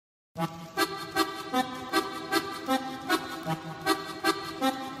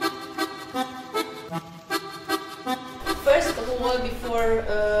First of all,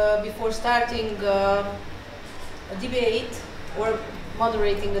 before starting a debate or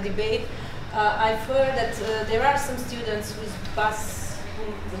moderating the debate, I've heard that there are some students whose bus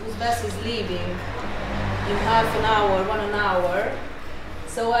is leaving in half an hour, 1 hour.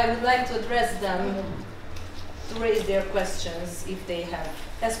 So I would like to address them to raise their questions if they have.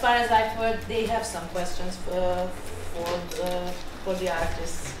 As far as I've heard, they have some questions for the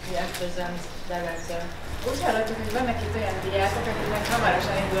artists, the actors and director. Úgy hallottuk, hogy vannak itt olyan diákok, akiknek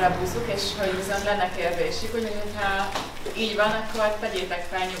hamarosan indul a buszuk, és hogy viszont lenne kérdésük, úgyhogy ha így van, akkor tegyétek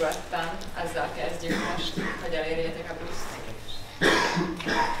fel nyugodtan, azzal kezdjük most, hogy elérjétek a buszt.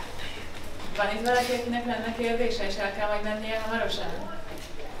 Van itt valaki, akinek lenne kérdése, és el kell majd mennie hamarosan?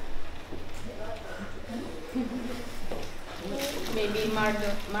 Maybe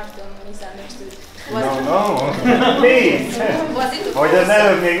Martin misunderstood. No, please! Hogy az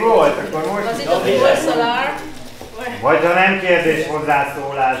előbb még volt, akkor most... Was it a false alarm? Vagy ha nem kérdés,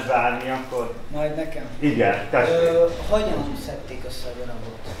 hozzászólás bármi, akkor... Majd nekem. Igen, tessék. Hogyan szedték össze a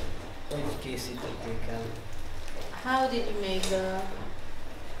darabot? Hogy készítették el? How did you make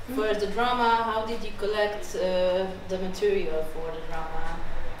first the drama? How did you collect the material for the drama?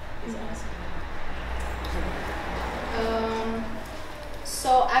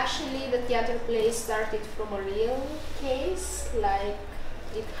 So actually the theater play started from a real case, like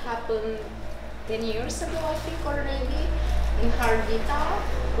it happened 10 years ago I think already, in Hungary,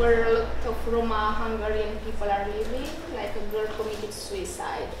 where a lot of Roma Hungarian people are living, like a girl committed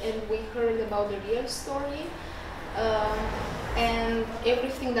suicide, and we heard about the real story. And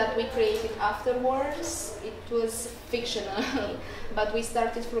everything that we created afterwards, it was fictional, but we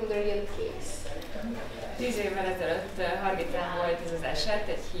started from the real case. 10 évvel ezelőtt Hargitán volt ez az eset,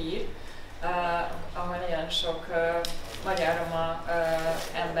 egy hír, ahol nagyon sok magyar-roma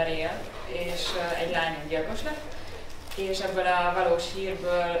ember él, és egy lány gyilkos lett, és ebből a valós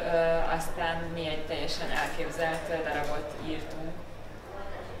hírből aztán mi egy teljesen elképzelt darabot írtunk.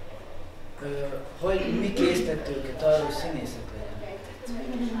 Hogy mi készített őket arra, hogy színészek legyenek?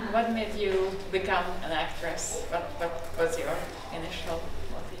 What made you become an actress? What was your initial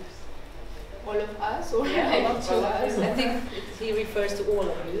motives? All of us, or yeah, maybe all of us? I think he refers to all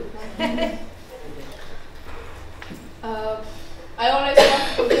of you. I always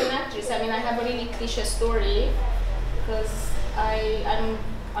wanted to be an actress. I mean, I have a really cliche story because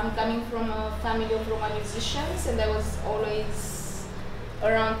I'm coming from a family of Roma musicians, and I was always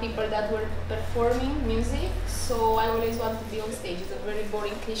around people that were performing music, so I always wanted to be on stage. It's a very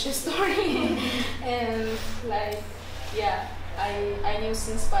boring cliche story. And like, yeah, I knew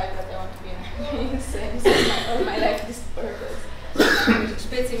since 5 that I want to be an actress, and so all my life this purpose.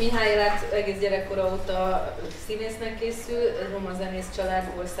 Spéci Mihályát egész gyerekkora óta színésznek készül, roma zenész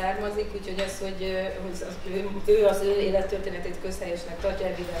családból származik, úgyhogy az, hogy ő az ő élettörténetét közhelyesnek tartja,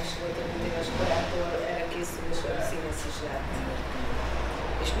 evidens volt, hogy 5 éves korától erre készül, és a színész is lett.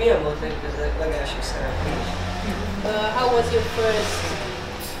 És milyen volt a legelső szereplés? How was your first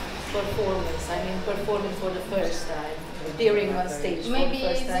performance? I mean, performing for the first time, appearing on stage for Maybe the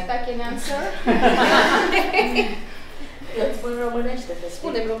first time. I can answer. Îți spun românește, te spun.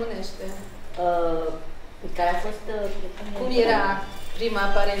 Spune-mi românește. Care a fost... Cum era prima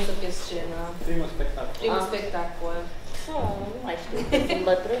apparență pe scenă? Primul spectacol. Primul spectacol. Nu mai știu, sunt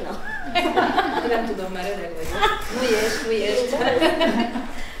bătrână. Nem tudom, már öreg vagyok. Nu ești.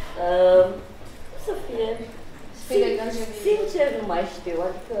 Să fie... Sincer nu mai știu,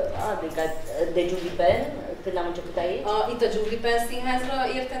 adică de Giuvlipen, când am început aici. Itt a Giuvlipen színházra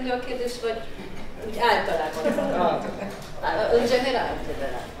értendő a kérdés, vagy úgy általában? În general.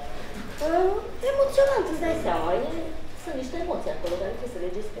 Emoționant, îți dai seama, sunt niște emoții acolo care trebuie să le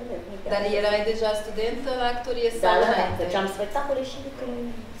gestionezi. Dar erai deja student la actorie sau Da, înainte? făceam spectacole și când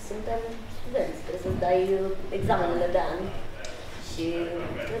suntem studenți, trebuie să dai examenele de an. Și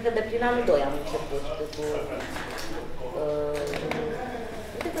cred că de prin anul 2 am început cu...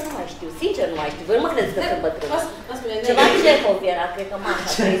 Uite că nu mai știu, sincer nu mai știu, voi nu mă credeți că sunt bătrână. Ceva Csehov era, cred că Mașa,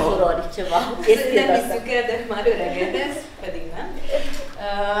 3 surori, ceva. Nem hiszük el, de már öregedesz, pedig nem.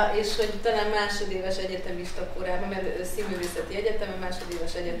 És hogy talán másodéves egyetemista korában, mert színművészeti egyetemen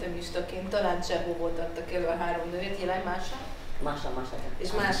másodéves egyetemistaként talán Csehóvot adtak elő a 3 nőt, Jelej Mása? Mása. És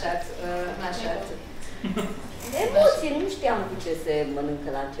Mását. Emoții, nu știam cu ce se mănâncă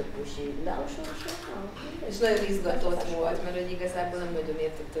la început și da, ușor. És nagyon izgatott volt, mert hogy igazából nem nagyon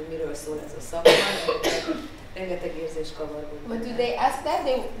értettem, miről szól ez a szakma, rengeteg érzés kavargó. But do they ask that?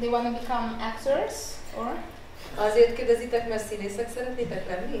 They want to become actors, or? Azért kérdezitek, mert színészek szeretnétek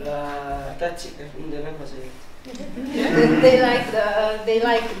lenni? Tetszik, de nem azért. They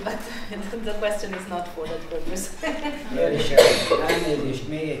like it, but the question is not for that purpose. Elnézést,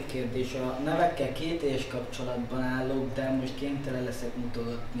 még egy kérdés. A nevekkel 2 éves kapcsolatban állok, de most kénytelen leszek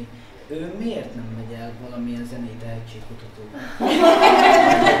mutogatni. Ő miért nem megy el valamilyen zenei tehetségkutató?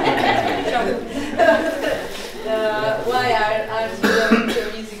 Why aren't you going to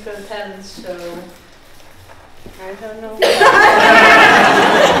a musical talent show? I don't know.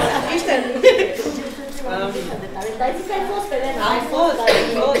 Dar zic că ai fost pe Lena. Am fost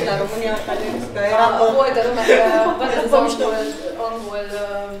la România Talent. Volt a román, van ez az angol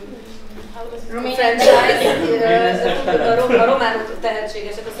franchise, a románok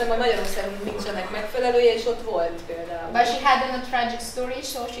tehetségesek, aztán majd Magyarországon nincsenek megfelelője, és ott volt például. But she had a tragic story,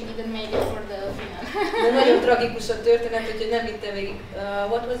 so she didn't make it for the final. De nagyon tragikus a történet, úgyhoy nem vitte végig.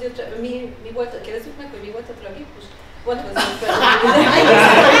 What was your mi volt, kérdezzük meg, hogy mi volt a tragikus? What was your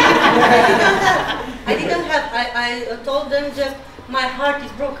I didn't have, I told them just my heart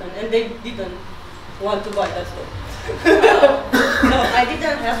is broken and they didn't want to buy that story. No, I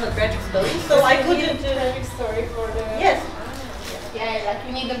didn't have a tragic story, so I couldn't. Tragic story for the. Yes. Yeah, like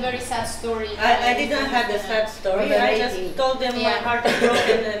you need a very sad story. I didn't have the sad story. I just told them my heart is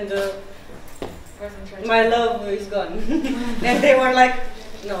broken and my love is gone. And they were like,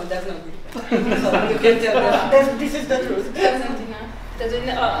 no, that's not it. So you can tell them this is the truth. Tehát,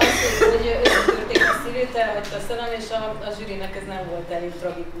 hogy összetörték a szívét, elhagyta a szerelem, és a zsűrinek ez nem volt elég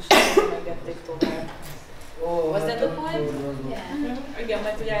tragikus, hogy meggették tovább. Was that the point? Yeah. Igen,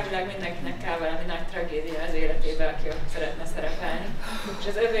 mert ugye elvileg mindenkinek kell valami nagy tragédia az életében, aki ott szeretne szerepelni. És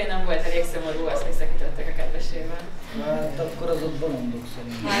az övé nem volt elég szomorú, azt visszakütöttek a kedvesével. Hát akkor az ott bolondok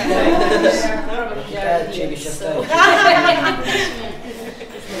szerintem. Tehetség is ezt tehetség.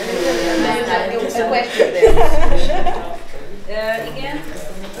 Igen?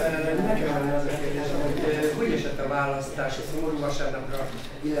 Megkívánni az a kérdés, hogy esett a választás a szomorú vasárnapra,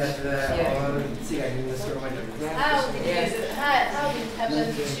 illetve a cigány mindösször Magyarországon? How did it happen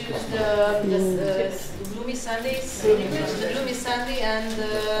to choose the Gloomy Sundays, the Gloomy Sunday and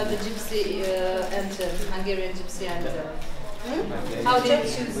the Gypsy anthem, Hungarian Gypsy anthem? How did you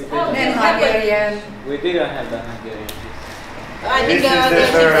choose? Hungarian. We didn't have the Hungarian Gypsy. I think the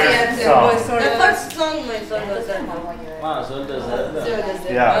Gypsy anthem was sort of... The first song was Zöld.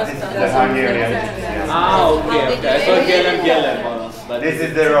 Yeah, this is the Hungarian Gypsy. Okay. I thought Gyelen was. But this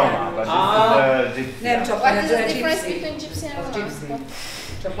is the Roma, but this is the Gypsy. What is the difference between Gypsy and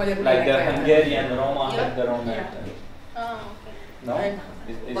Roma? Like the Hungarian Roma and the Roma. Oh, okay. No?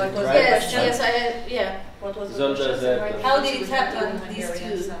 What was Yes, What was how did it happen,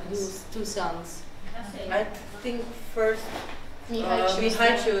 these two songs? I think first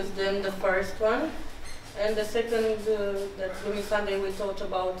Mihai chose them, the first one, and the second, that Gloomy Sunday, we talked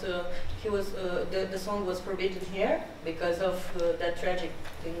about. He was the song was forbidden here because of that tragic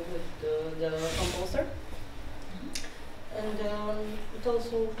thing with the composer, and it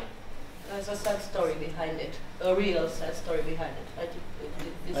also has a sad story behind it, a real sad story behind it. I think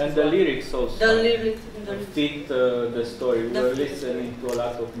this and is the lyrics also. The lyrics fit the story. We were listening to a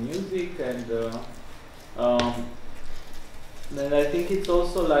lot of music, and then I think it's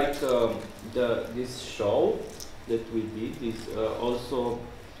also like this show that we did is also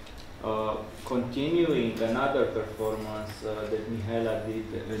continuing another performance that Mihaela did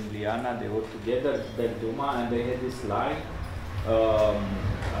and Liana. They were together at Duma, and they had this line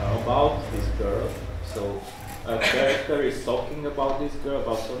about this girl. So a character is talking about this girl,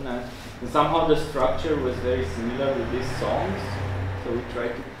 about Szomna, and somehow the structure was very similar with these songs. So we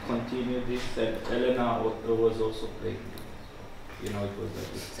tried to continue this, and Elena was also playing. You know, it was like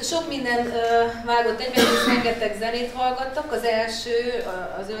this. Sok minden vágott egyben, és rengeteg zenét hallgattak. Az első,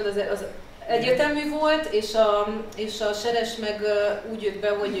 a zöld az egyértelmű volt, és a Seres meg úgy jött be,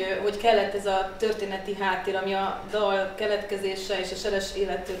 hogy kellett ez a történeti háttér, ami a dal keletkezése és a Seres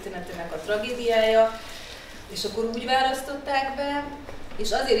élettörténetének a tragédiája, és akkor úgy választották be,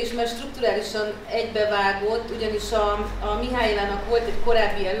 és azért is, mert strukturálisan egybevágott, ugyanis a Mihálylának volt egy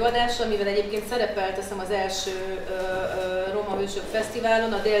korábbi előadása, amivel egyébként szerepelt, azt hiszem, az első Roma Hősök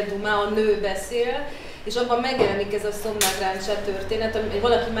Fesztiválon, a Del Duma, a nő beszél, és abban megjelenik ez a Szomna Gráncsa történet, ami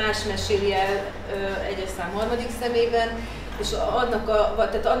valaki más meséli el egyes szám harmadik szemében, és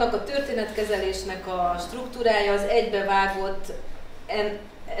annak a történetkezelésnek a struktúrája az egybevágott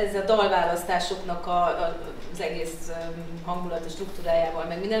ez a dalválasztásoknak az egész hangulati struktúrájával,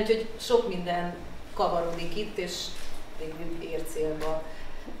 meg minden, úgyhogy sok minden kavarodik itt, és végül ér célba.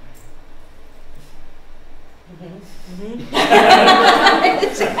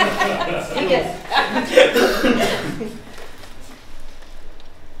 Igen.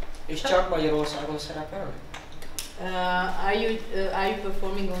 És csak Magyarországon szerepel? Are you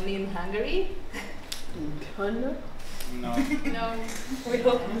performing only in Hungary? No. No. We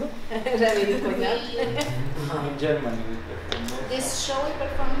hope. Reméljük, hogy nem. In Germany we perform. This show we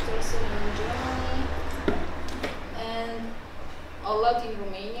performed also in Germany and a lot in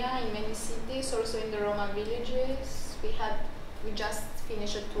Romania, in many cities, also in the Roma villages. We just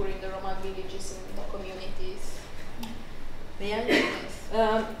finished a tour in the Roma villages in the communities.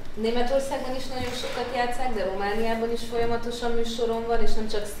 Németországban is nagyon sokat játszák, de Romániában is folyamatosan műsoron van, és nem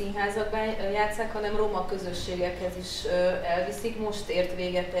csak színházakban játszák, hanem roma közösségekhez is elviszik. Most ért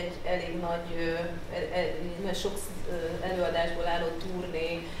véget egy elég nagy, sok előadásból álló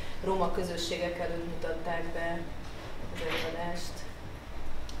turné, roma közösségek előtt mutatták be az előadást.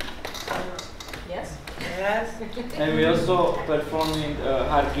 Yes? Yes. And we also perform in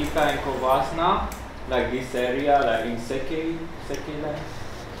Harghita and Kovasna, like this area, like in Sekela.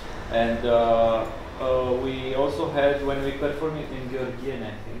 And we also had, when we performed it in Georgian,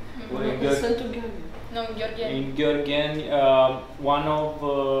 I think. No, Georgian. In Georgian, one of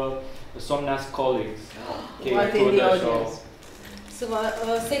Szomna's colleagues came to the show. Szóval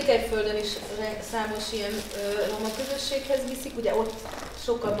Székelyföldön is számos ilyen roma közösséghez viszik, ugye ott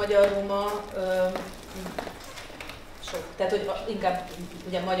sokkal magyar-roma, tehát hogy inkább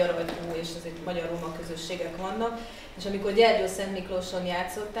ugye magyar agyú és azért magyar-roma közösségek vannak, és amikor Gyergyó-Szent Miklóson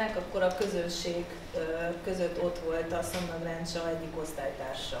játszották, akkor a közösség között ott volt a Szomna Gráncsa egyik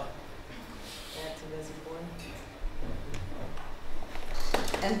osztálytársa. Tehát igaziból.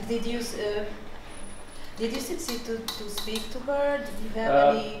 And did you succeed to speak to her? Did you have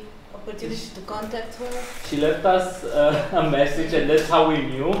any opportunity to contact her? She left us a message, and that's how we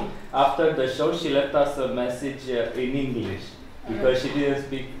knew. After the show, she left us a message in English because she didn't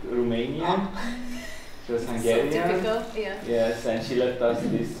speak Romanian. She was Hungarian. So typical, yeah. Yes, and she left us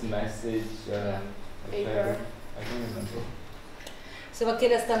this message. Paper. I don't remember. Szóval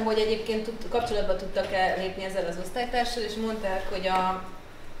kérdeztem, hogy egyébként kapcsolatba tudtak-e lépni ezzel az osztálytársal, és mondták, hogy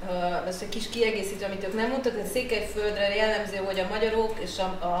ez egy kis kiegészítő, amit ők nem mondtak, hogy Székelyföldre jellemző, hogy a magyarok és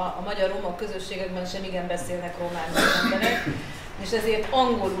a magyar-roma közösségekben sem igen beszélnek románul emberek, és ezért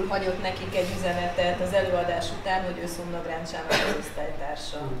angolul hagyott nekik egy üzenetet az előadás után, hogy ő Szomna Gráncsának az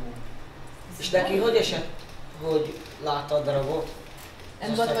osztálytársa. És neki hogy esett, hogy látta a darabot?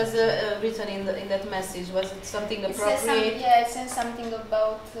 And what was written in that message? Was it something appropriate? It said something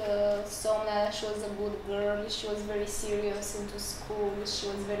about Szomna. She was a good girl. She was very serious into school. She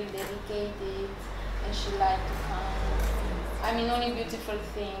was very dedicated, and she liked to come. I mean, only beautiful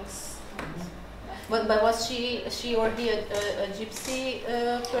things. But was she or he a gypsy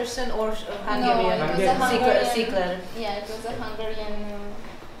person or Hungarian? No, it was a Hungarian. Szikler. Yeah, it was a Hungarian.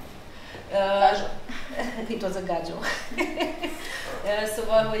 It was a gágyó.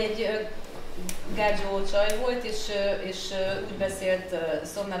 Szóval, hogy egy gágyó csaj volt, és úgy beszélt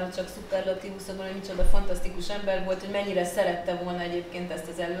Szomnáról csak szuperlatívuszokban, hogy micsoda fantasztikus ember volt, hogy mennyire szerette volna egyébként ezt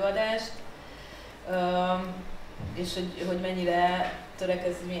az előadást, és hogy mennyire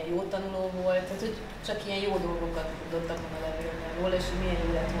törekedő, milyen jó tanuló volt, tehát hogy csak ilyen jó dolgokat tudottak volna levélni róla, és hogy milyen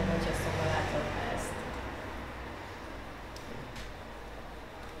jó lett volna, hogyha Szomna láthatná ezt.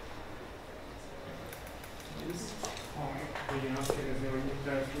 Én azt kérdezni, hogy mit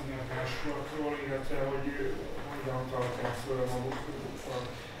lehet tudni a társulatról, illetve hogy hogyan tartják föl magukat,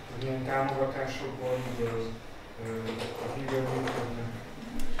 milyen támogatásokból, a hívőműködnek.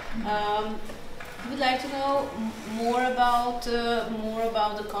 We'd like to know more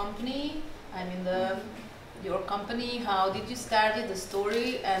about the company. I mean your company. How did you start it, the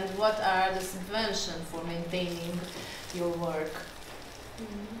story, and what are the subventions for maintaining your work?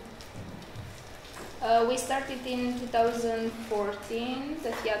 We started in 2014,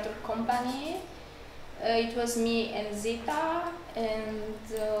 the theater company. It was me and Zita and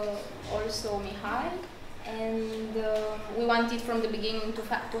also Mihai. And we wanted from the beginning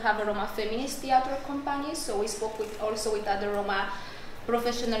to have a Roma feminist theater company, so we spoke also with other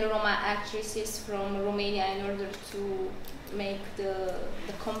professional Roma actresses from Romania in order to make the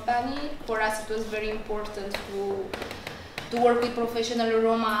company. For us it was very important to work with professional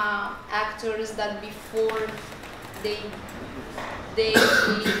Roma actors that before they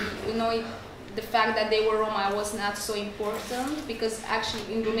you know, the fact that they were Roma was not so important, because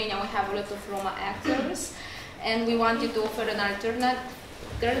actually in Romania we have a lot of Roma actors, and we wanted to offer an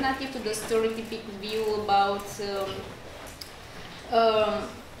alternative to the stereotypic view about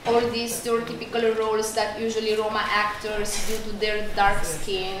all these stereotypical roles that usually Roma actors do to their dark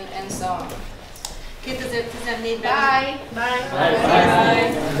skin and so on. 2014-ben. Bye! Bye! Bye! Bye!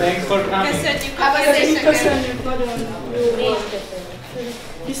 Thanks for coming! Köszönjük a kérdéseket! Köszönjük nagyon! Jó!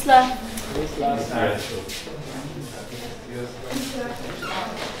 Viszlát!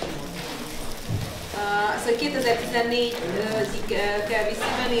 Szóval 2014-ig kell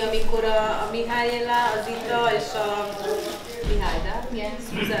visszamenni, amikor a Mihályella, az Zita és a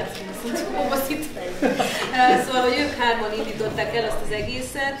Szóval, hogy ők hárman indították el azt az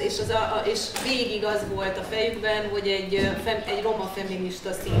egészet, és végig az volt a fejükben, hogy egy roma feminista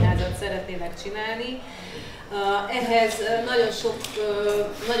színházat szeretnének csinálni. Ehhez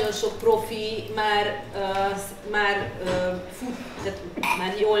nagyon sok profi már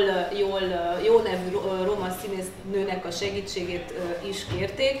jó nevű roma színésznőnek a segítségét is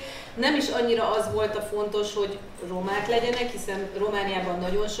kérték. Nem is annyira az volt a fontos, hogy romák legyenek, hiszen Romániában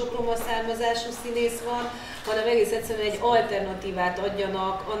nagyon sok roma származású színész van, hanem egész egyszerűen egy alternatívát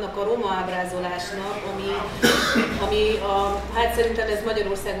adjanak annak a roma ábrázolásnak, hát szerintem ez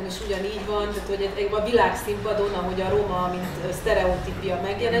Magyarországon is ugyanígy van, tehát hogy a világszínpadon, ahogy a roma, mint sztereotípia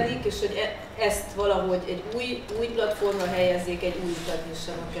megjelenik, és hogy ezt valahogy egy új platformra helyezzék, egy új utat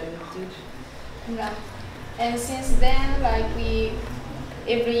nyissanak előttük. Yeah. And since then,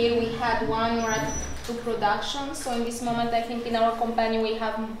 every year we had 1 or 2 productions, so in this moment I think in our company we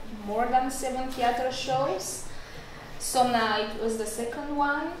have more than 7 theater shows. Szomna, it was the second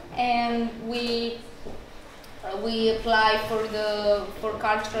one, and we apply for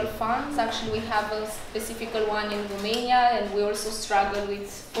cultural funds. Actually, we have a specific one in Romania, and we also struggle with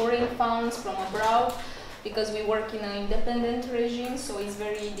foreign funds from abroad because we work in an independent regime, so it's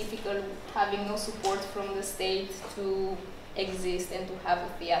very difficult having no support from the state to exist and to have a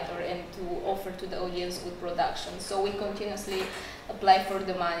theater and to offer to the audience good production. So we continuously apply for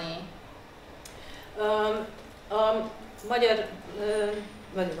the money.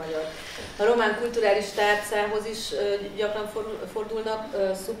 A román kulturális tárcához is gyakran fordulnak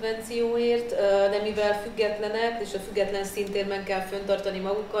szubvencióért, de mivel függetlenek, és a független szintérben kell fenntartani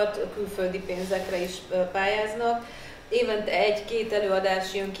magukat, külföldi pénzekre is pályáznak. Évente 1-2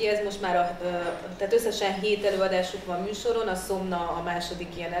 előadás jön ki, ez most már tehát összesen 7 előadásuk van műsoron, a Szomna a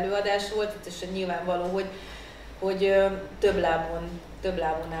második ilyen előadás volt, és nyilvánvaló, hogy több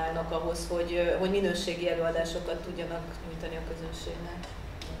lábon állnak ahhoz, hogy minőségi előadásokat tudjanak nyújtani a közönségnek.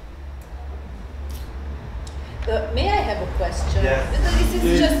 May I have a question? Yes. This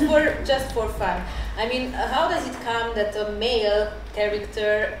is just for fun. I mean, how does it come that a male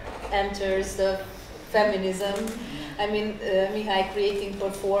character enters the feminism? I mean, Mihály creating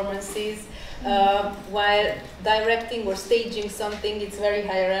performances, while directing or staging something, it's very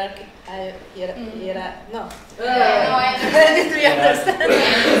hierarchical. No. I understand.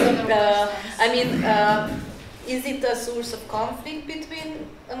 I mean, is it a source of conflict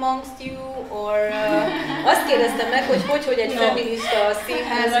amongst you, or azt kérdeztem meg, hogy egy feminista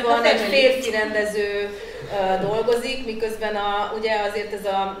színházban egy férfi rendező dolgozik, miközben ugye azért ez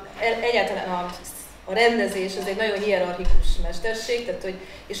egyáltalán a rendezés az egy nagyon hierarchikus mesterség, tehát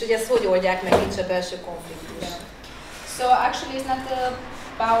és hogy ezt hogy oldják meg, nincs a belső konfliktus. So actually it's not a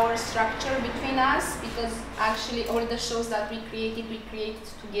power structure between us, because actually all the shows that we created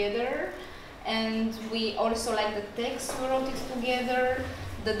together, and we also like the text, we wrote it together,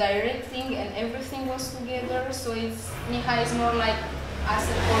 the directing and everything was together, so Mihály is more like as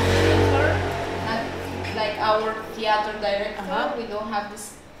a coordinator, not like our theater director. We don't have this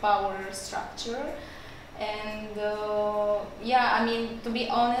power structure. And yeah, I mean, to be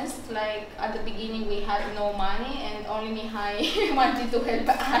honest, like at the beginning we had no money and only Mihály wanted to help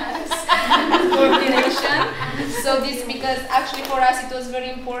us with coordination. So this, because actually for us it was very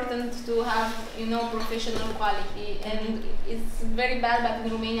important to have, professional quality, and it's very bad, but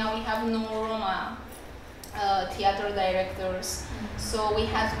in Romania we have no Roma theater directors, so we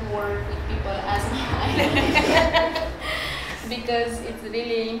had to work with people as Mihály. Because it's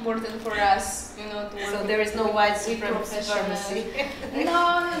really important for us, to work. So there is no white supremacy.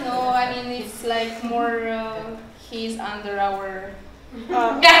 No. I mean, it's like more he's under our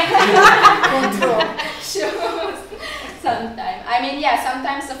control. Sometimes. I mean, yeah.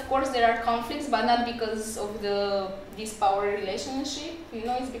 Sometimes, of course, there are conflicts, but not because of this power relationship.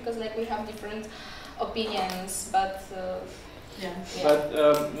 It's because we have different opinions, but. Yeah. But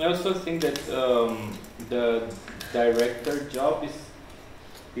I also think that the director job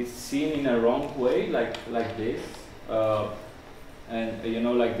is seen in a wrong way, like this,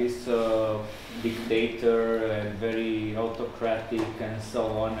 and like this dictator and very autocratic and so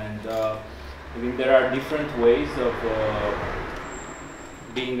on. And I think there are different ways of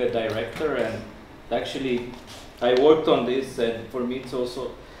being a director, and actually I worked on this, and for me it's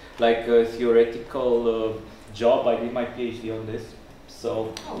also like a theoretical job. I did my PhD on this.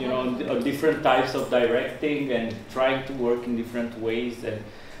 So, you know, different types of directing and trying to work in different ways, and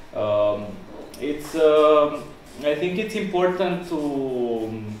I think it's important to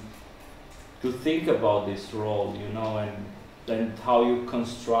think about this role, you know, and how you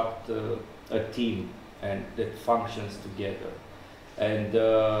construct a team and that functions together. And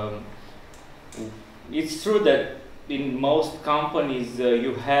it's true that in most companies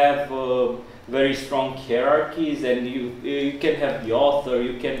you have very strong hierarchies, and you can have the author,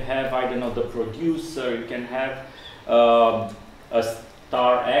 you can have, I don't know, the producer, you can have a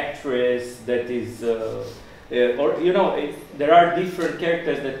star actress that is, or you know, there are different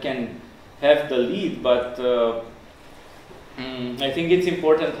characters that can have the lead, but I think it's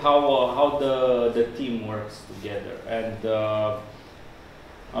important how the team works together, and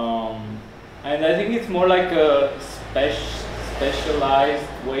I think it's more like a specialized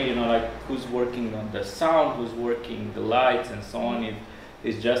way, you know, like who's working on the sound, who's working the lights and so on.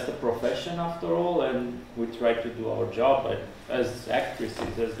 It's just a profession after all, and we try to do our job, but as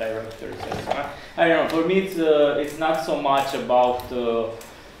actresses, as directors, I don't know. For me, it's not so much about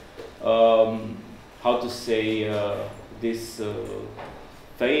how to say this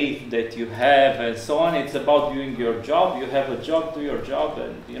faith that you have and so on. It's about doing your job. You have a job, do your job,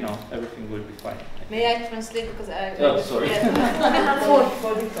 and you know everything will be fine. May I translate, because I... Oh, sorry.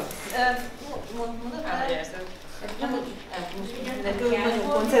 Nagyon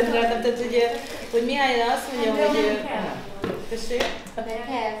koncentráltam, tehát hogy Mihály azt mondja, hogy... Tessék?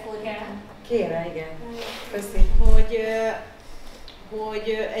 Kérem, igen. Köszi.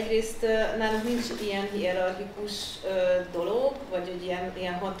 Hogy egyrészt nálunk nincs ilyen hierarchikus dolog, vagy egy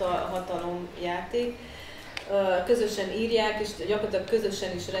ilyen hatalomjáték. Közösen írják, és gyakorlatilag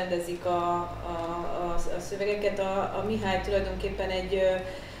közösen is rendezik a szövegeket. A Mihály tulajdonképpen egy,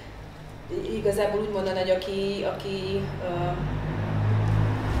 igazából úgy mondaná, hogy aki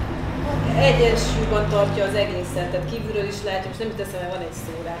egyensúlyban tartja az egészet, tehát kívülről is látja, most nem jut eszembe, van egy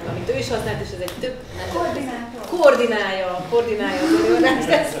szó rá, amit ő is használt, és ez egy tök... Koordinálja az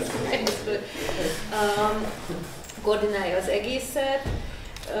előadást, koordinálja az egészet,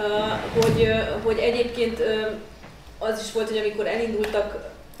 hogy egyébként az is volt, hogy amikor elindultak,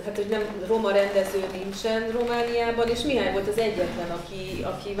 hát hogy nem roma rendező nincsen Romániában, és Mihály volt az egyetlen,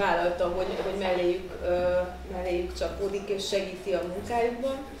 aki vállalta, hogy melléjük csapódik és segíti a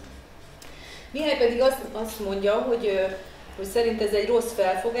munkájukban. Mihály pedig azt mondja, hogy szerint ez egy rossz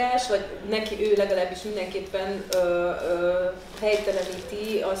felfogás, vagy neki, ő legalábbis mindenképpen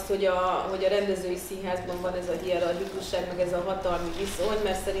helyteleníti azt, hogy a rendezői színházban van ez a hierarchikusság, meg ez a hatalmi viszony,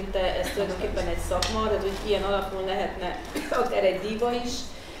 mert szerinte ez tulajdonképpen egy szakma, tehát hogy ilyen alapon lehetne akár egy díva is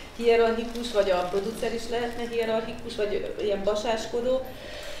hierarchikus, vagy a producer is lehetne hierarchikus, vagy ilyen basáskodó.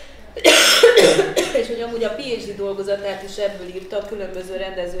 És hogy amúgy a PhD dolgozatát is ebből írta, a különböző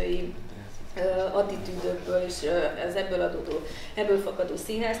rendezői attitűdökből és az ebből fakadó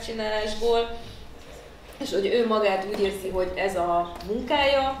színházcsinálásból, és hogy ő magát úgy érzi, hogy ez a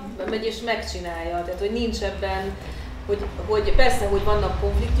munkája, megy és megcsinálja, tehát hogy nincs ebben, hogy persze, hogy vannak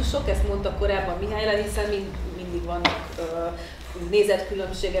konfliktusok, ezt mondta korábban Mihályra, hiszen mindig vannak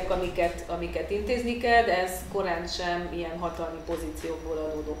nézetkülönbségek, amiket intézni kell, de ez korán sem ilyen hatalmi pozíciókból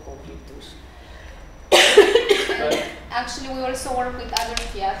adódó konfliktus. Actually, we also work with other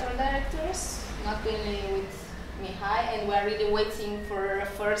theater directors, not only with Mihály, and we are really waiting for a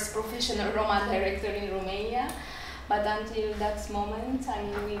first professional Roma director in Romania. But until that moment, I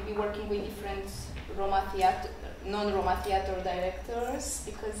mean, we'll be working with different non-Roma theater directors,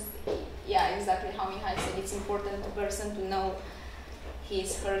 because, yeah, exactly how Mihály said, it's important to person to know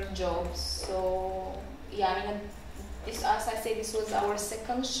her job. So, yeah, I mean, as I say, this was our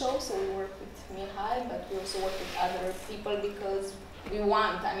second show, so we work with Mihály, but we also work with other people because we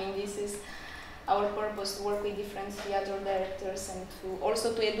want, I mean, this is our purpose, to work with different theater directors and to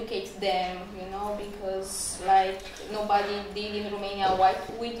also to educate them, you know, because like nobody did in Romania what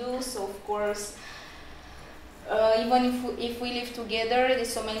we do, so of course, even if we live together,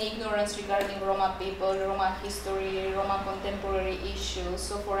 there's so many ignorance regarding Roma people, Roma history, Roma contemporary issues.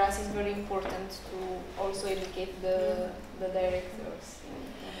 So for us, it's very important to also educate the directors.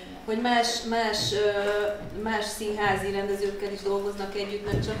 Hogy más színházi rendezőkkel is dolgoznak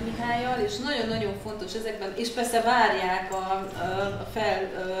együtt, nem csak Mihállyal, és nagyon-nagyon fontos ezekben, és persze várják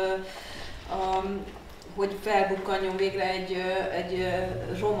hogy felbukkanjon végre egy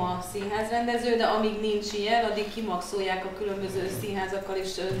roma színházrendező, de amíg nincs ilyen, addig kimaxolják a különböző színházakkal és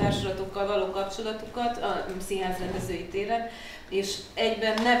társulatokkal való kapcsolatukat a színházrendezői téren, és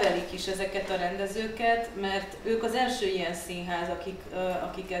egyben nevelik is ezeket a rendezőket, mert ők az első ilyen színház,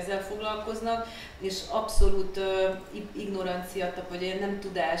 akik ezzel foglalkoznak, és abszolút ignorancia, vagy nem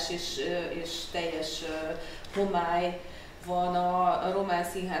tudás és teljes homály van a román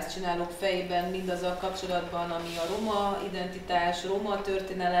színház csinálók fejében mindazzal kapcsolatban, ami a roma identitás, roma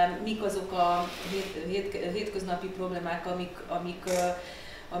történelem, mik azok a hétköznapi problémák,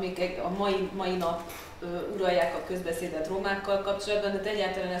 amik a mai nap uralják a közbeszédet romákkal kapcsolatban, de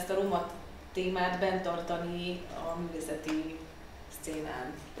egyáltalán ezt a roma témát bent tartani a művészeti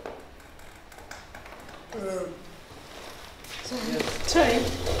szcénán. Sorry.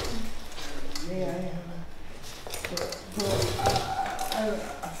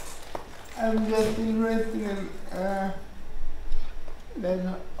 I'm just interested in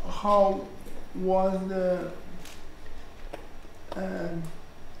then how was the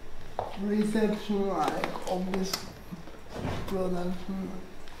reception like of this production?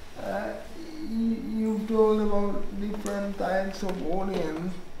 You told about different types of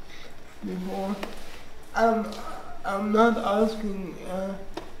audience before. I'm not asking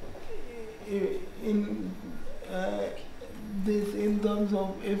in this in terms of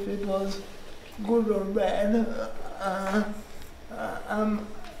if it was good or bad. I'm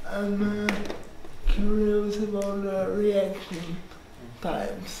curious about the reaction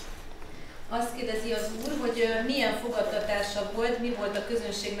times. Azt kérdezi az úr, hogy milyen fogadtatása volt, mi volt a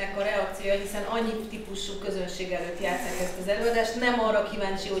közönségnek a reakciója, hiszen annyi típusú közönség előtt játsszák ezt az előadást. Nem arra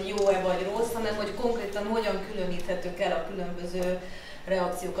kíváncsi, hogy jó-e vagy rossz, hanem hogy konkrétan hogyan különíthetők el a különböző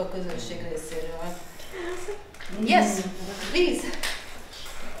reakciók a közönség részéről. Yes, please.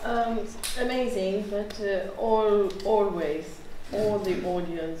 Amazing, but always all the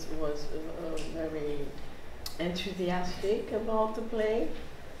audience was very enthusiastic about the play,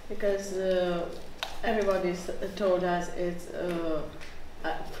 because everybody told us it's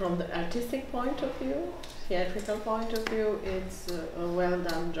from the artistic point of view, theatrical point of view, it's a well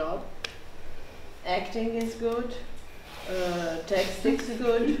done job. Acting is good. Text is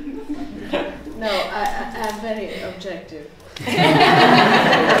good. No, I'm very objective.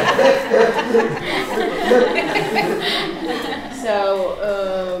 So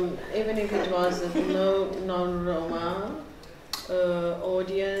even if it was a non-Roma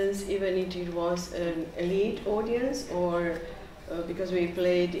audience, even if it was an elite audience, or because we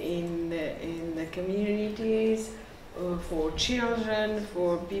played in the communities for children,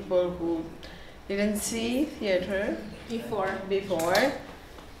 for people who didn't see theater before.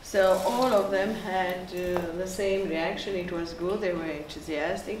 So all of them had the same reaction. It was good. They were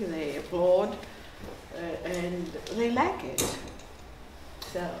enthusiastic. They applaud, and they like it.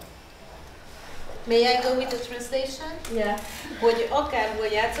 So. May I go with the translation? Yeah. Hogy akárhol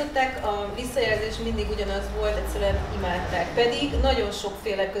játszották, a visszajelzés mindig ugyanaz volt, egyszerűen imádták. Pedig nagyon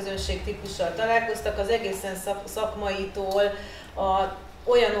sokféle közönségtípussal találkoztak, az egészen szakmaitól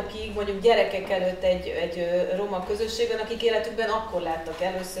olyanokig, mondjuk gyerekek előtt egy roma közösségben, akik életükben akkor láttak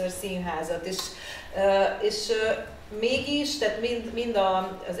először színházat. És mégis, tehát mind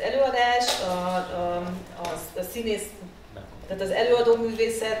az előadás, a színész, tehát az előadó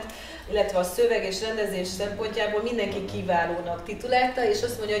művészet, illetve a szöveg és rendezés szempontjából mindenki kiválónak titulálta, és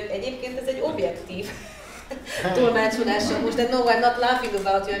azt mondja, hogy egyébként ez egy objektív tolmácsolása. Most, no, I'm not laughing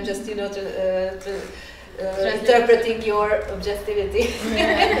about you, I'm just, interpreting your objectivity.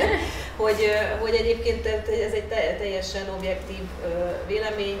 hogy egyébként ez egy teljesen objektív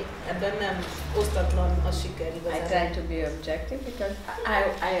vélemény, ebben nem osztatlan a siker igazán. I try to be objective because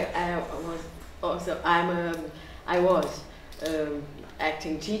I was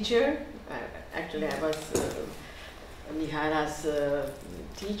acting teacher. Actually, I was Mihaila's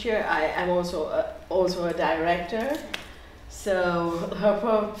teacher. I'm also a director. So her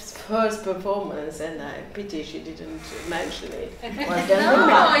first performance, and I pity she didn't mention it, was the Duma.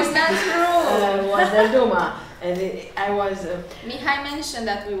 No, it's not true. Was the Duma, and I was. Mihai mentioned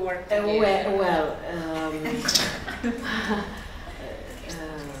that we worked together.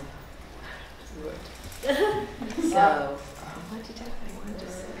 So, what did I want to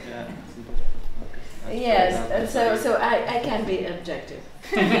say? Yes, so I can be objective.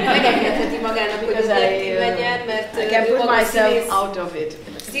 Megengedheti magának, hogy objektív legyen, mert ő maga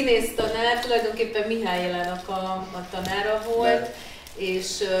színész tanár, tulajdonképpen Mihailának a tanára volt,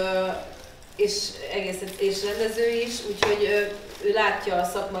 és rendező is, úgyhogy ő látja a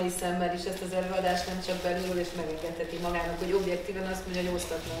szakmai szemmel is ezt az előadást, nem csak belülről, és megengedheti magának, hogy objektíven azt mondja, hogy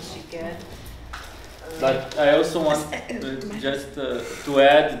osztatlan siker. But I also want just to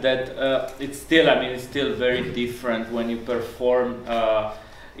add that it's still, I mean, it's still very different when you perform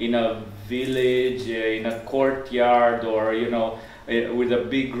in a village, in a courtyard, or you know, with a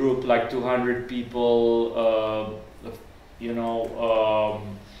big group like 200 people, you know,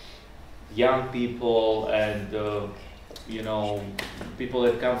 young people and you know, people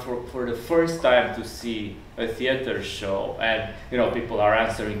that come for the first time to see a theater show, and you know, people are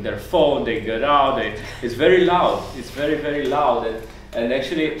answering their phone, they get out, it's very loud, it's very loud, and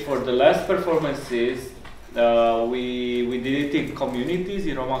actually for the last performances we did it in communities,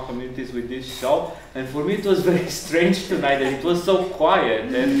 in Roma communities with this show, and for me it was very strange tonight that it was so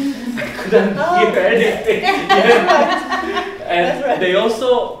quiet and I couldn't hear anything. And right. They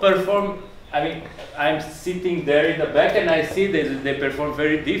also perform, I mean, I'm sitting there in the back and I see they perform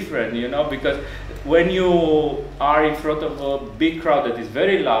very different, you know, because when you are in front of a big crowd that is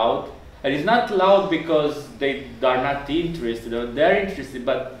very loud, and it's not loud because they are not interested, or they're interested,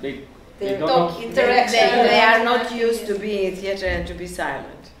 but they don't interaction. They are not used to be in theater and to be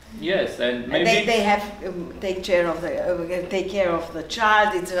silent. Yes, and maybe they have take care of the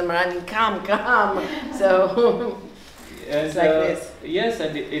child. It's running, come, so. And, it's like this. Yes,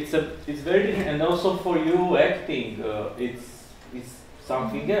 and it's very different, and also for you acting, it's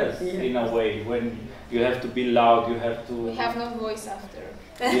something else in a way. When you have to be loud, you have to. We have no voice after.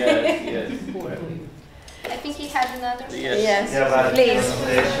 Yes. I think he had another. Yes. Yeah, please.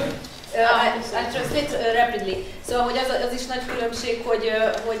 I translate rapidly. Szóval, hogy az is nagy különbség,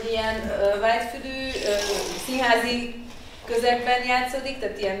 hogy ilyen vágyfülű, színházi közegben játszódik,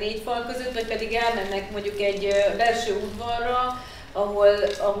 tehát ilyen 4 fal között, vagy pedig elmennek mondjuk egy belső udvarra,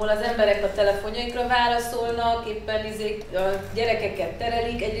 ahol az emberek a telefonjaikra válaszolnak, éppen a gyerekeket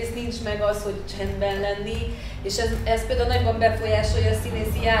terelik, egyrészt nincs meg az, hogy csendben lenni, és ez például nagyban befolyásolja a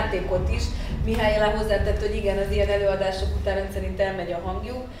színészi játékot is. Mihály hozzátett, hogy igen, az ilyen előadások után rendszerint elmegy a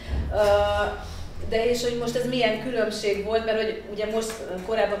hangjuk. De és hogy most ez milyen különbség volt, mert hogy ugye most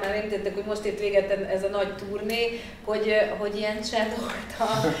korábban már említettek, hogy most ért véget ez a nagy turné, hogy ilyen csend volt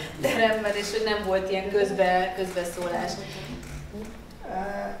a teremben, és hogy nem volt ilyen közbeszólás.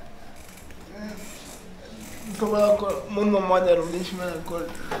 Szóval akkor mondom magyarul is, mert akkor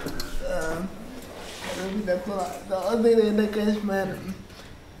rövidet talál. De azért érdekes, mert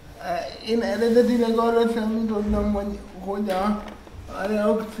én eredetileg arra számítottam, hogy a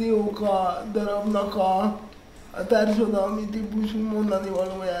reakciók a darabnak a társadalmi típusú mondani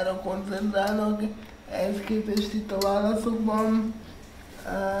valójára koncentrálnak, ehhez képest itt a válaszokban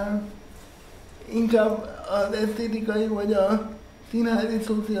inkább az esztétikai vagy a színházi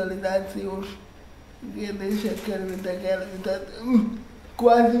szocializációs kérdések kerültek elő, tehát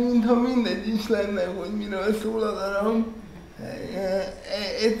kvázi mintha mindegy is lenne, hogy miről szól a darab.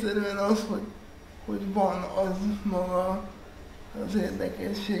 Egyszerűen az, hogy van az maga az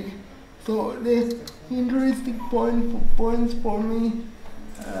érdekesség. So the interesting points for me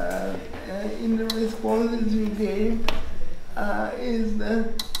in the responses you gave is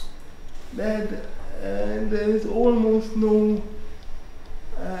that there is almost no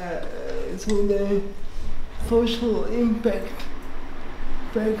so the social impact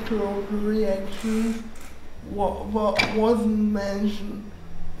factor of the reaction wasn't mentioned.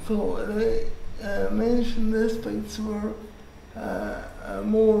 So the mentioned aspects were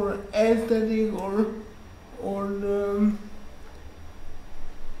more aesthetic or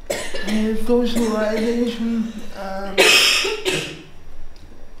the socialization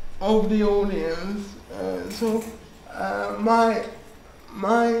of the audience. So my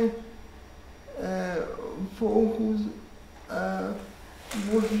focus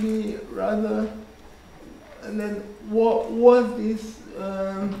would be rather then what was this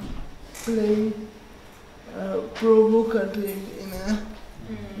play provocative in a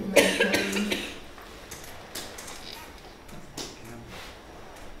sense?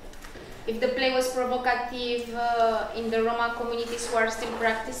 If the play was provocative in the Roma communities who are still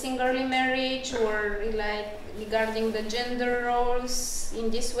practicing early marriage, or like regarding the gender roles in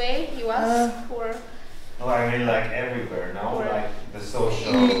this way, you ask, or? No, I mean like everywhere, no? Like the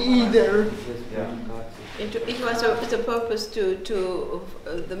social... Either. Yeah. It was the purpose to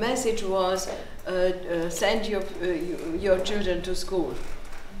the message was send your children to school.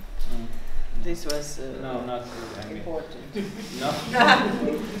 This was no, not important. No.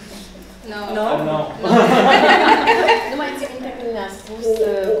 Nu mai țin minte când ne-a spus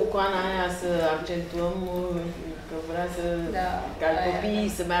cu Coana aia să accentuăm că vrea ca copiii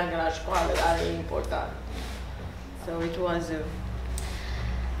să meargă la școală, dar e important. So it was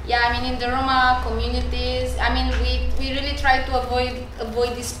yeah, I mean, in the Roma communities, I mean, we really try to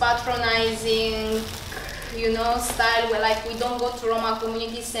avoid this patronizing you know, style where like we don't go to Roma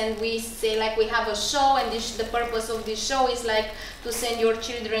communities and we say like we have a show and the purpose of this show is like to send your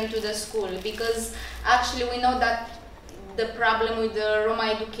children to the school, because actually we know that the problem with the Roma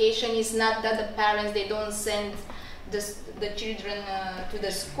education is not that the parents, they don't send the children to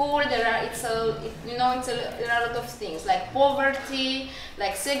the school. There are there are a lot of things like poverty,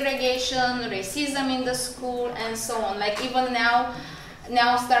 like segregation, racism in the school, and so on. Like even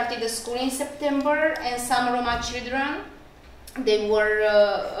now started the school in September, and some Roma children, they were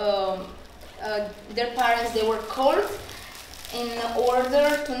their parents, they were called in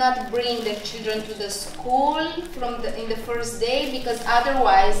order to not bring their children to the school in the first day, because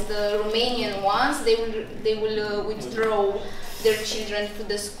otherwise the Romanian ones, they will withdraw their children to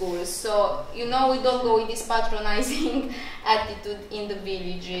the school. So you know, we don't go with this patronizing attitude in the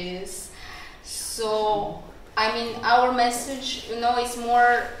villages. So I mean, our message, you know, is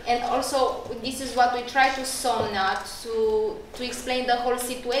more, and also this is what we try to Szomna to explain the whole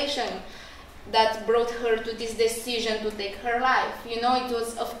situation that brought her to this decision to take her life. You know, it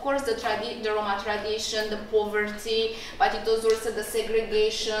was of course the Roma tradition, the poverty, but it was also the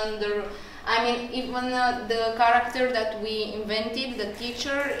segregation, I mean, even the character that we invented, the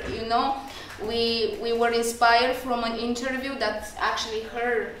teacher, you know, we were inspired from an interview that actually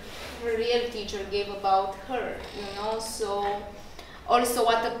her real teacher gave about her, you know. So also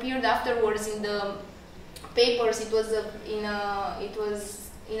what appeared afterwards in the papers, it was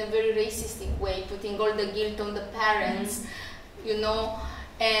in a very racistic way, putting all the guilt on the parents, you know,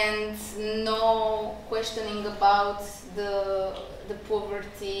 and no questioning about the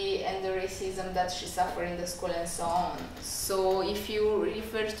poverty and the racism that she suffered in the school and so on. So if you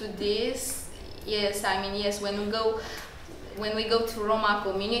refer to this, yes, I mean, yes, when we go to Roma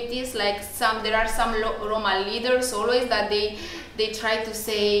communities, like there are some Roma leaders always that they try to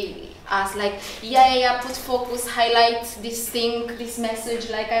say us like, yeah, put focus, highlight this thing, this message,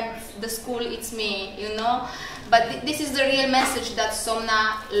 like the school, it's me, you know. But this is the real message that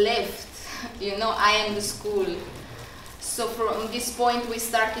Szomna left, you know, I am the school. So from this point we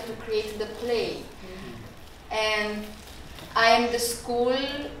started to create the play. And I am the school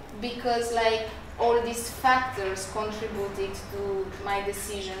because like all these factors contributed to my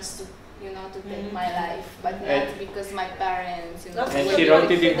decisions to, you know, to take my life, but not because my parents, you know. And she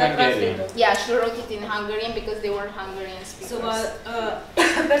wrote it in Hungarian. Yeah, she wrote it in Hungarian because they were Hungarian speakers. Szóval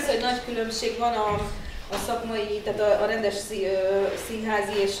persze, hogy nagy különbség van a szakmai, tehát a rendes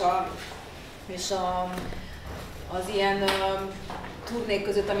színházi és az ilyen turnék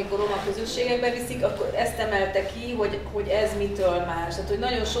között, amikor roma közösségekbe viszik, akkor ezt emelte ki, hogy ez mitől más. Tehát, hogy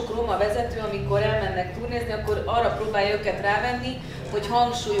nagyon sok roma vezető, amikor elmennek turnézni, akkor arra próbálja őket rávenni, hogy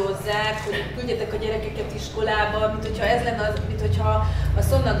hangsúlyozzák, hogy küldjetek a gyerekeket iskolába, mint hogyha ez lenne, mint hogyha a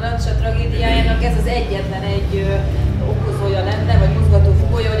Szomna Grancsa tragédiájának ez az egyetlen egy okozója lenne, vagy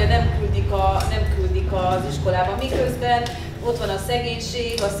mozgatófogója, hogy nem küldik az iskolába. Miközben ott van a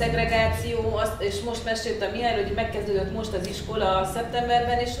szegénység, a szegregáció, és most meséltem Mihály, hogy megkezdődött most az iskola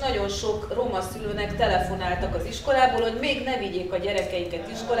szeptemberben, és nagyon sok roma szülőnek telefonáltak az iskolából, hogy még ne vigyék a gyerekeiket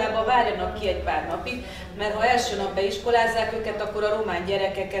iskolába, várjanak ki egy pár napig, mert ha első nap beiskolázzák őket, akkor a román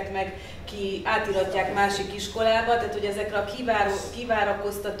gyerekeket meg átiratják másik iskolába, tehát hogy ezekre a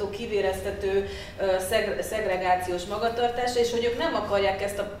kivárakoztató, kivéreztető szegregációs magatartásra, és hogy ők nem akarják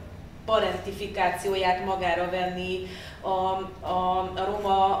ezt a parentifikációját magára venni a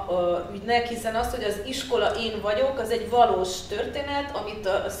roma ügynek, hiszen az, hogy az iskola én vagyok, az egy valós történet, amit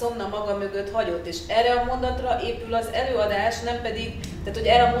a Szomna maga mögött hagyott, és erre a mondatra épül az előadás, nem pedig, tehát hogy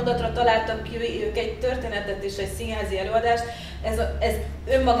erre a mondatra találtam ki ők egy történetet és egy színházi előadást, ez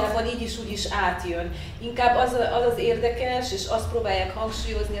önmagában így is úgy is átjön. Inkább az érdekes, és azt próbálják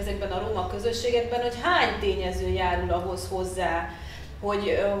hangsúlyozni ezekben a roma közösségekben, hogy hány tényező járul ahhoz hozzá,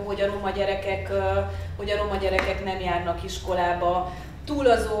 hogy a roma gyerekek nem járnak iskolába, túl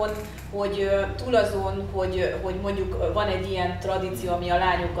azon, hogy mondjuk van egy ilyen tradíció, ami a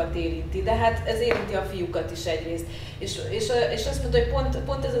lányokat érinti, de hát ez érinti a fiúkat is egyrészt. És azt mondta, hogy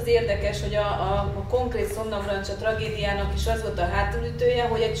pont ez az érdekes, hogy a konkrét Szomna Grancsa tragédiának is az volt a hátulütője,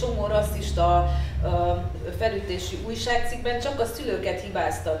 hogy egy csomó rasszista felütési újságcikkben csak a szülőket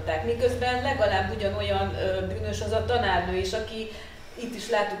hibáztatták, miközben legalább ugyanolyan bűnös az a tanárnő is, aki itt is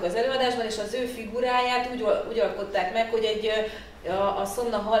láttuk az előadásban, és az ő figuráját úgy alkották meg, hogy a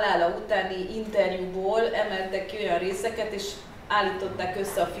Szomna halála utáni interjúból emeltek ki olyan részeket, és állították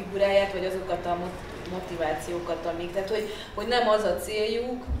össze a figuráját, vagy azokat a motivációkat, amik. Tehát, hogy nem az a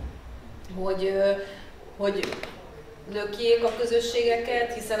céljuk, hogy lökjék a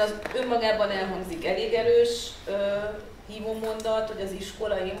közösségeket, hiszen az önmagában elhangzik elég erős hívómondat, hogy az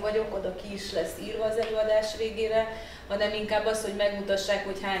iskola én vagyok, oda ki is lesz írva az előadás végére, hanem inkább az, hogy megmutassák,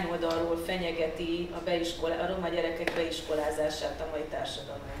 hogy hány oldalról fenyegeti a roma gyerekek beiskolázását a mai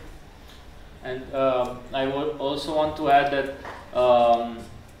társadalomban. And I also want to add that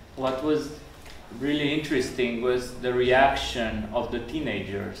what was really interesting was the reaction of the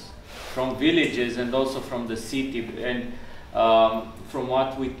teenagers from villages and also from the city. And from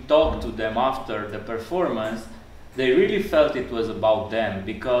what we talked to them after the performance, they really felt it was about them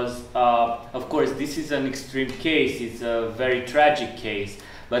because, of course, this is an extreme case, it's a very tragic case,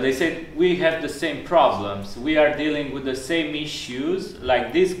 but they said we have the same problems, we are dealing with the same issues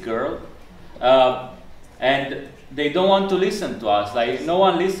like this girl, and they don't want to listen to us, like no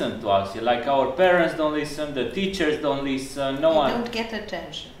one listens to us, like our parents don't listen, the teachers don't listen, no one. They don't get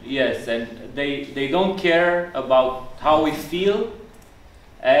attention. Yes, and they don't care about how we feel,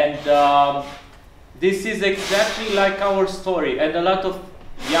 and this is exactly like our story, and a lot of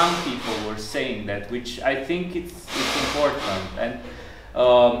young people were saying that, which I think it's important. And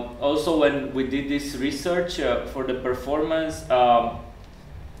also when we did this research for the performance,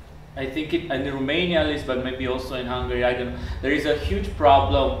 I think in Romania at least, but maybe also in Hungary, I don't know, there is a huge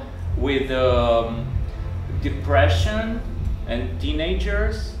problem with depression and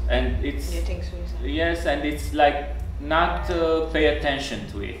teenagers, and it's yes, and it's like not pay attention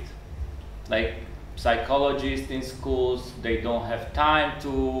to it. Like psychologists in schools, they don't have time to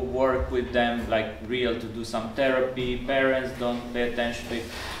work with them, like real to do some therapy. Parents don't pay attention to it,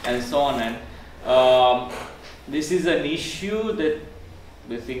 and so on. And this is an issue that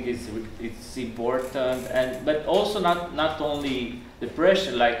we think it's important, and but also not only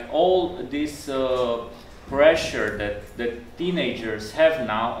depression, like all this pressure that teenagers have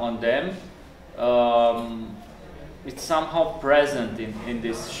now on them. It's somehow present in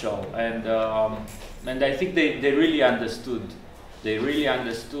this show, and I think they really understood. They really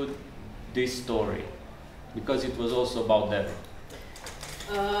understood this story because it was also about them.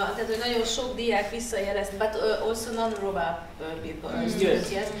 Tehát, hogy nagyon sok diák visszajelezte, but also non-Roma people,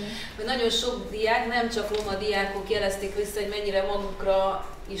 students, yes. Hogy nagyon sok diák, nem csak roma diákok jelezték vissza, hogy mennyire magukra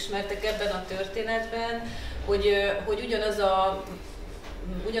ismertek ebben a történetben, hogy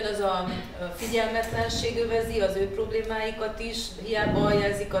ugyanaz a figyelmetlenség övezi az ő problémáikat is, hiába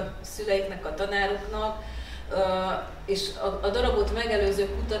jelzik a szüleiknek, a tanároknak, és a darabot megelőző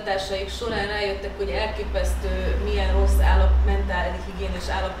kutatásaik során rájöttek, hogy elképesztő milyen rossz mentális higiénés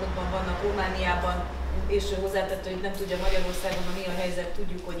állapotban vannak Romániában, és ő hozzátette, hogy nem tudja Magyarországon, mi a helyzet,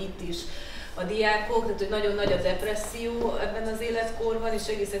 tudjuk, hogy itt is a diákok, tehát hogy nagyon nagy a depresszió ebben az életkorban, és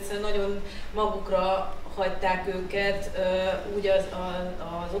egész egyszerűen nagyon magukra hagyták őket úgy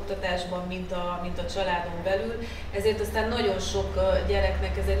az oktatásban, mint a családon belül. Ezért aztán nagyon sok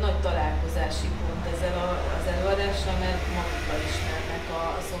gyereknek ez egy nagy találkozási pont ezzel az előadással, mert magukra ismernek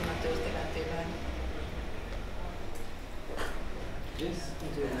a Szomna történetében.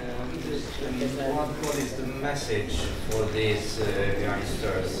 What is the message for these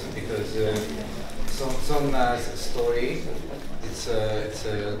youngsters? Because Szomna's story, it's a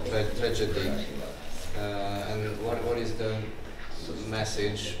tragedy, and what is the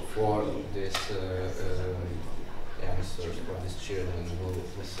message for these youngsters, for these children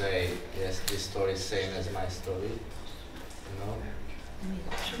who say, yes, this story is same as my story, you know?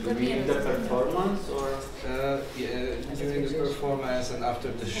 During the performance, or during the performance and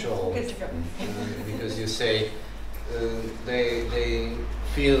after the show, because you say they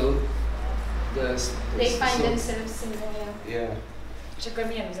feel they find themselves in the yeah. És akkor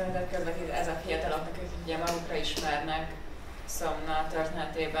milyen üzenetet közvetít ez a fiataloknak, hogy ugye magukra ismernek Szomna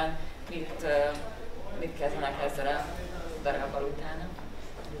történetében, mit kezdenek ezzel a darabbal utána?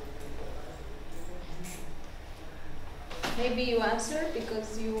 Maybe you answered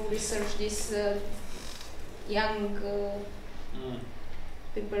because you researched this young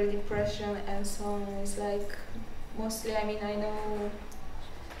people depression and so on. It's like mostly, I mean,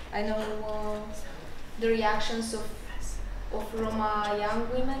 I know the reactions of Roma young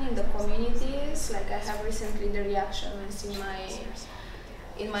women in the communities. Like I have recently the reactions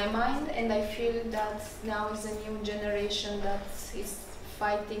in my mind, and I feel that now is a new generation that is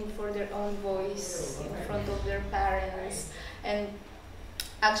fighting for their own voice in front of their parents. And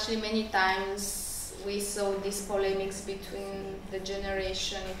actually many times we saw these polemics between the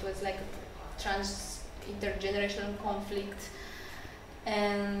generation. It was like a intergenerational conflict.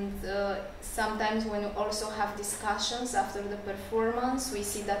 And sometimes when we also have discussions after the performance, we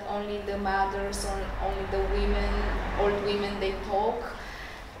see that only the mothers, only the women, old women, they talk.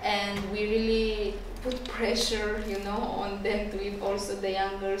 And we really put pressure, you know, on them to leave also the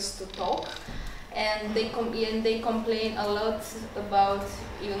young girls to talk. and they complain a lot about,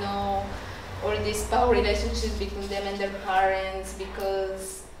 you know, all this power relationship between them and their parents,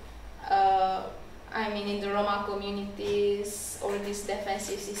 because I mean, in the Roma communities, all this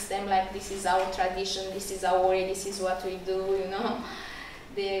defensive system, like this is our tradition, this is our way, this is what we do, you know.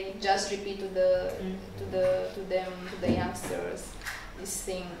 They just repeat to the youngsters this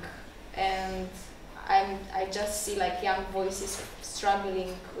thing, and I just see like young voices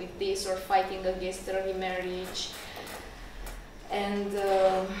struggling with this or fighting against early marriage, and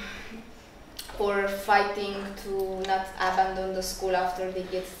or fighting to not abandon the school after they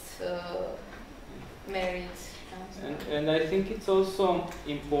get married. And I think it's also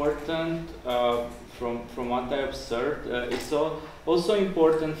important, from what I observed, it's also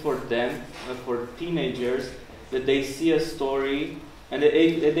important for them, for teenagers, that they see a story and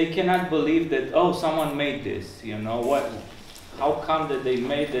they cannot believe that, oh, someone made this, you know, how come that they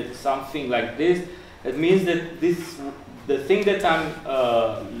made it something like this? It means that the thing that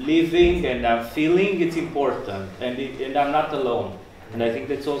I'm living and I'm feeling, it's important, and I'm not alone. And I think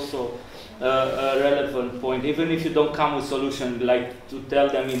that's also a relevant point, even if you don't come with solution, like to tell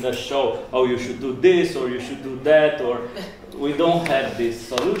them in the show, oh, you should do this or you should do that, or we don't have these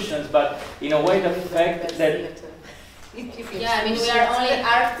solutions, but in a way the fact that yeah, I mean, we are only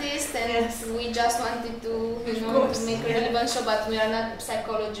artists, and we just wanted to, you know, to make a relevant show, but we are not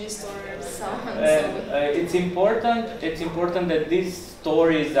psychologists or someone. It's important that these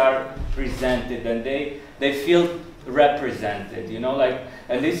stories are presented and they feel represented, you know, like,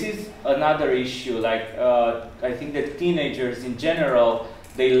 and this is another issue, like, I think that teenagers in general,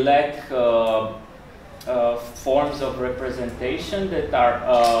 they lack forms of representation that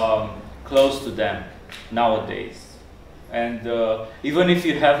are close to them nowadays. And even if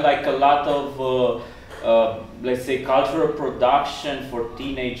you have like a lot of, let's say, cultural production for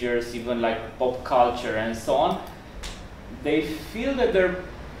teenagers, even like pop culture and so on, they feel that their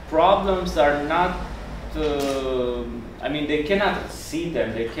problems are not, I mean, they cannot see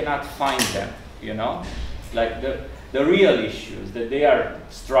them, they cannot find them, you know? Like the real issues that they are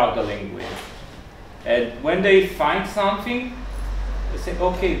struggling with. And when they find something, they say,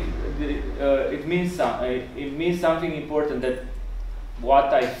 okay, it means something important, that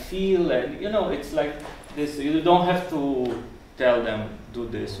what I feel, and you know, it's like this, you don't have to tell them do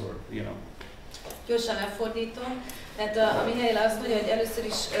this, or you know. Gyorsan lefordítom, tehát a Mihály azt mondja, hogy először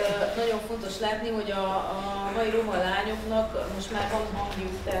is nagyon fontos látni, hogy a mai roma lányoknak most már van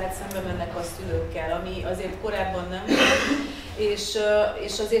hangjuk, tehát szembe mennek a szülőkkel, ami azért korábban nem volt.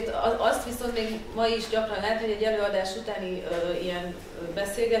 És azért azt viszont még ma is gyakran látni, hogy egy előadás utáni ilyen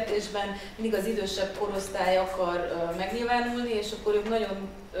beszélgetésben mindig az idősebb korosztály akar megnyilvánulni, és akkor ők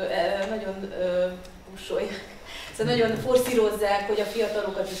nagyon pusolják. Szóval nagyon forszírozzák, hogy a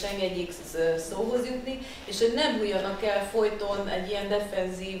fiatalokat is engedjék szóhoz jutni, és hogy nem bújjanak el folyton egy ilyen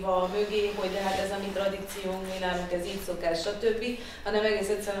defenzíva mögé, hogy de hát ez a mi tradíciónk, mi nálunk ez így szokás, stb., hanem egész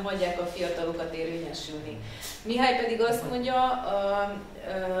egyszerűen hagyják a fiatalokat érvényesülni. Mihály pedig azt mondja,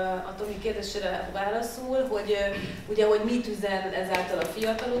 a Tomi kérdésére válaszul, hogy ugye, hogy mit üzen ezáltal a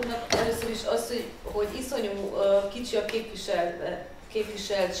fiataloknak. Először is az, hogy iszonyú kicsi a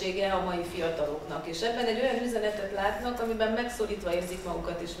képviseltsége a mai fiataloknak, és ebben egy olyan üzenetet látnak, amiben megszólítva érzik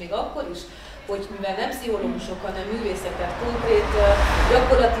magukat, és még akkor is, hogy mivel nem pszichológusok, hanem művészek, tehát konkrét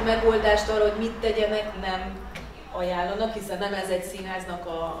gyakorlati megoldást arra, hogy mit tegyenek, nem ajánlanak, hiszen nem ez egy színháznak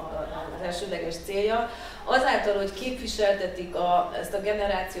az elsődleges célja. Azáltal, hogy képviseltetik ezt a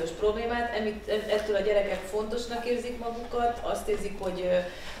generációs problémát, ettől a gyerekek fontosnak érzik magukat, azt érzik,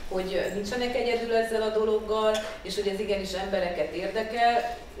 hogy nincsenek egyedül ezzel a dologgal, és hogy ez igenis embereket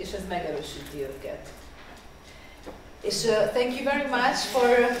érdekel, és ez megerősíti őket. És thank you very much for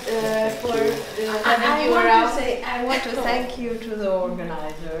having you around. I want to thank you to the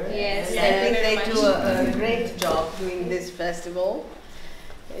organizers. Yes, I think they do a great job doing this festival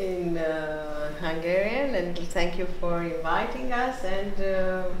in Hungarian, and thank you for inviting us, and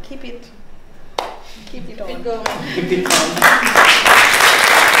keep it on. Keep it on.